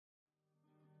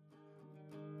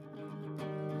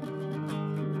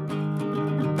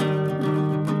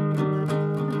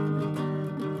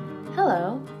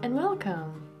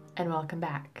welcome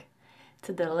back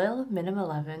to the Lil Minim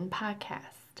 11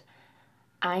 podcast.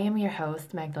 I am your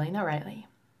host, Magdalena Riley.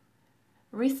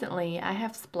 Recently, I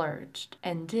have splurged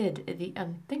and did the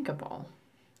unthinkable.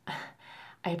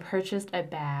 I purchased a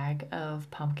bag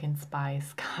of pumpkin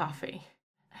spice coffee.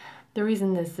 The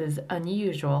reason this is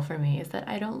unusual for me is that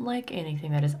I don't like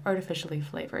anything that is artificially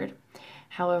flavored.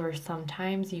 However,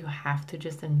 sometimes you have to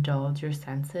just indulge your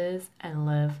senses and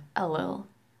live a little.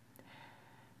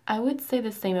 I would say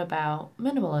the same about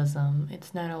minimalism.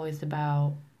 It's not always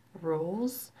about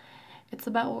rules. It's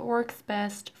about what works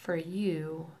best for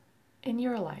you in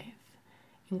your life,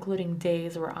 including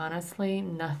days where honestly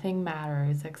nothing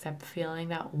matters except feeling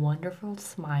that wonderful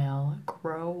smile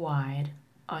grow wide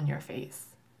on your face.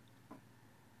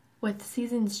 With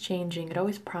seasons changing, it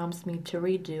always prompts me to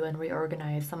redo and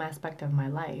reorganize some aspect of my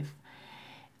life.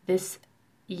 This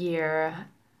year,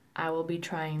 I will be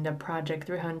trying the Project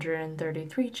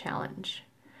 333 challenge.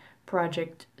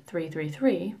 Project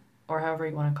 333, or however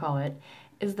you want to call it,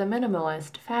 is the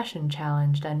minimalist fashion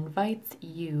challenge that invites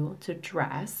you to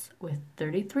dress with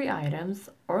 33 items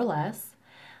or less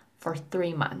for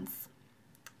 3 months.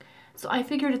 So I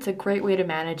figured it's a great way to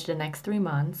manage the next 3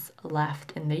 months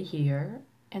left in the year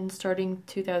and starting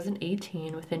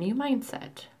 2018 with a new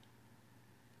mindset.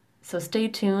 So stay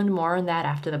tuned, more on that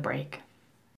after the break.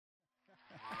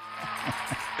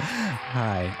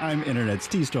 Hi, I'm Internet's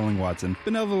T. Sterling Watson,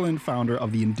 benevolent founder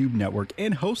of the Indube Network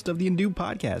and host of the Indube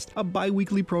Podcast, a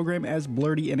bi-weekly program as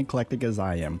blerdy and eclectic as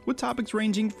I am, with topics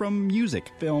ranging from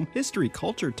music, film, history,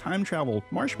 culture, time travel,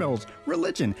 marshmallows,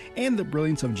 religion, and the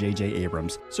brilliance of J.J.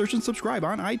 Abrams. Search and subscribe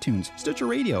on iTunes, Stitcher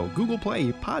Radio, Google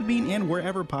Play, Podbean, and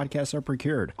wherever podcasts are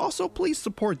procured. Also, please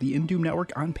support the Indube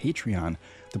Network on Patreon.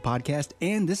 The podcast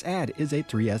and this ad is a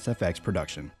 3SFX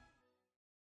production.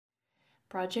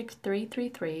 Project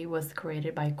 333 was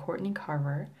created by Courtney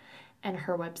Carver, and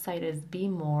her website is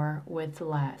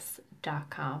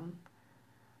BeMoreWithLess.com.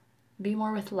 Be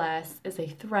More With Less is a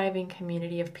thriving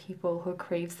community of people who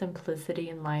crave simplicity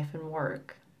in life and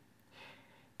work.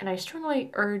 And I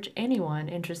strongly urge anyone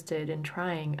interested in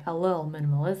trying a little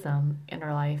minimalism in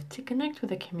their life to connect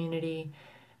with a community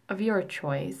of your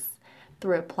choice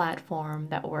through a platform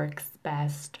that works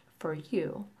best for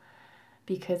you.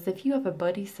 Because if you have a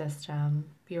buddy system,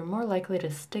 you're more likely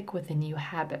to stick with a new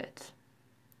habit.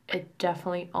 It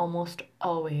definitely almost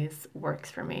always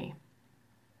works for me.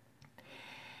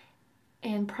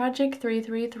 And Project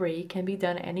 333 can be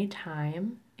done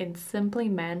anytime. It's simply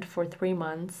meant for 3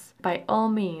 months. By all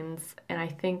means, and I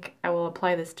think I will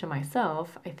apply this to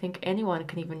myself, I think anyone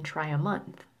can even try a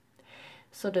month.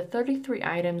 So the 33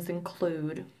 items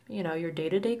include, your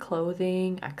day-to-day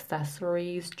clothing,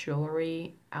 accessories,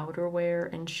 jewelry, outerwear,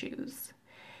 and shoes.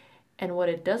 And what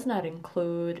it does not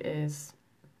include is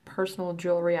personal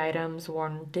jewelry items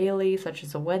worn daily, such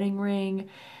as a wedding ring,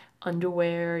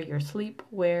 underwear, your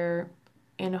sleepwear,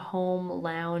 and home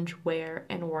lounge wear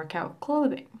and workout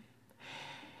clothing.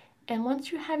 And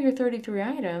once you have your 33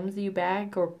 items, you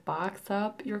bag or box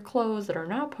up your clothes that are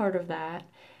not part of that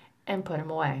and put them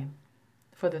away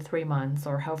for the 3 months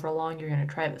or however long you're going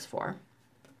to try this for.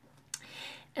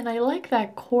 And I like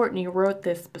that Courtney wrote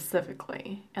this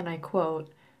specifically, and I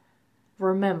quote,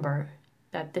 "Remember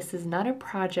that this is not a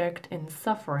project in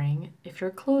suffering. If your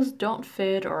clothes don't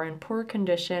fit or are in poor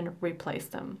condition, replace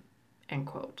them," end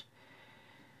quote.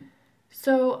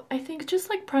 So I think just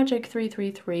like Project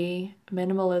 333,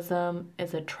 minimalism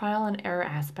is a trial and error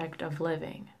aspect of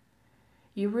living.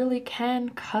 You really can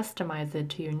customize it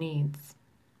to your needs.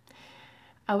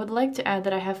 I would like to add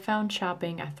that I have found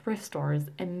shopping at thrift stores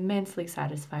immensely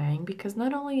satisfying because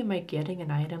not only am I getting an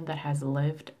item that has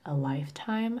lived a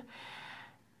lifetime,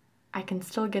 I can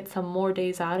still get some more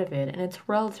days out of it, and it's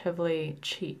relatively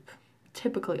cheap,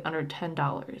 typically under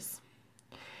 $10.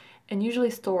 And usually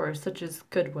stores such as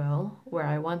Goodwill, where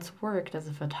I once worked as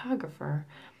a photographer,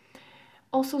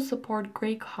 also support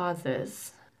great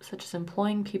causes such as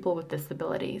employing people with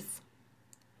disabilities.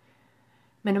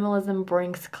 Minimalism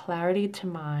brings clarity to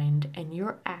mind, and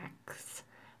your acts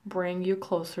bring you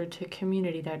closer to a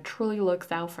community that truly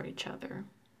looks out for each other.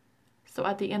 So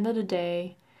at the end of the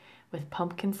day, with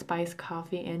pumpkin spice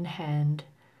coffee in hand,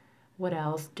 what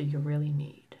else do you really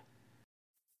need?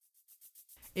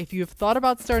 If you have thought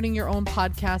about starting your own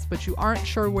podcast, but you aren't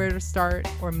sure where to start,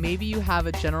 or maybe you have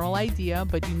a general idea,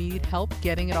 but you need help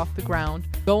getting it off the ground,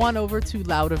 go on over to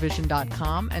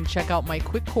loudavision.com and check out my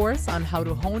quick course on how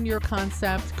to hone your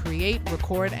concept, create,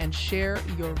 record, and share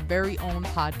your very own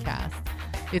podcast.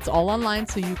 It's all online,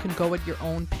 so you can go at your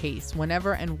own pace,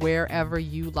 whenever and wherever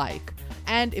you like.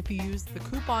 And if you use the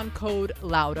coupon code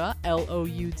LOUDA,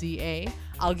 L-O-U-D-A,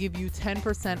 I'll give you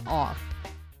 10% off.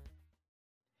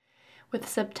 With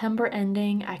September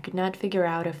ending, I could not figure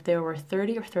out if there were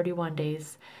 30 or 31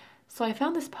 days, so I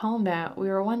found this poem that we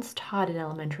were once taught in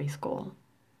elementary school.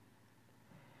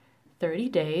 30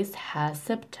 days has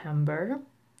September,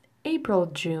 April,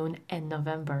 June, and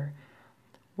November.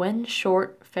 When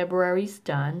short February's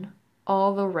done,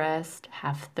 all the rest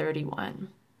have 31.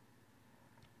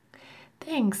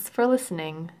 Thanks for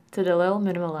listening to the Little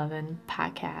Minimum 11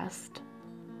 podcast.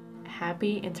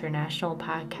 Happy International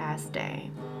Podcast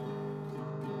Day.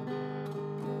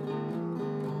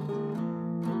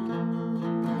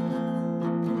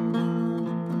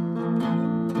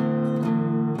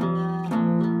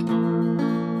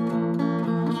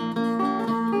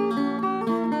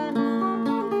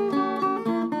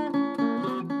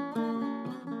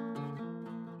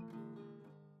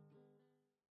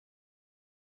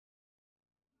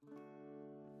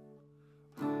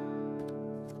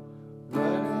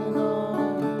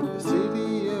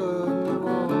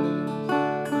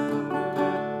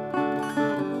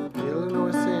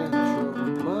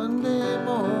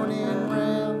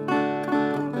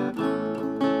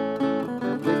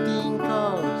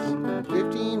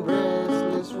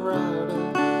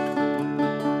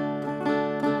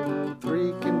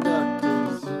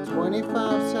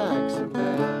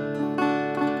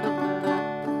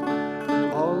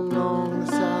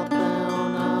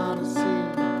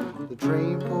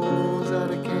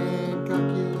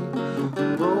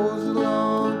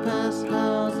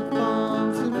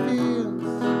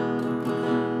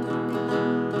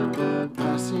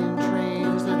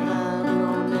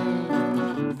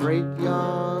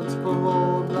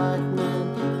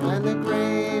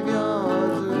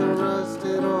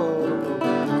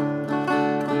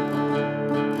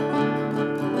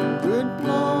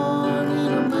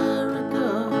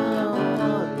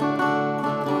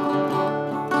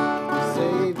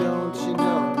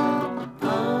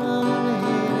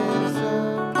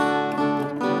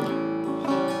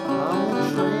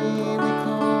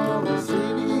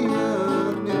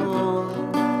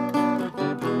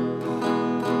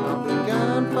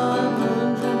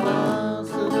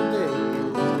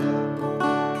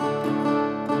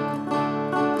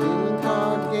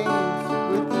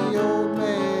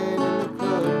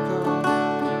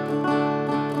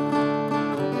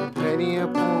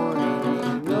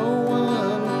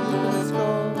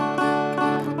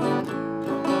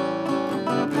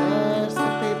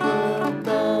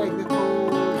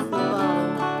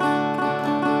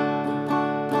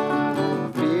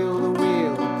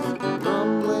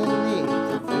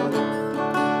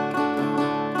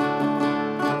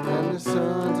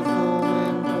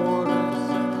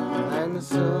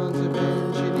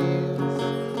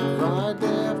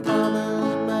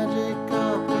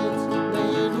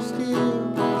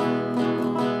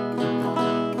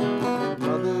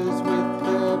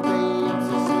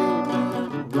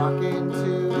 Rocking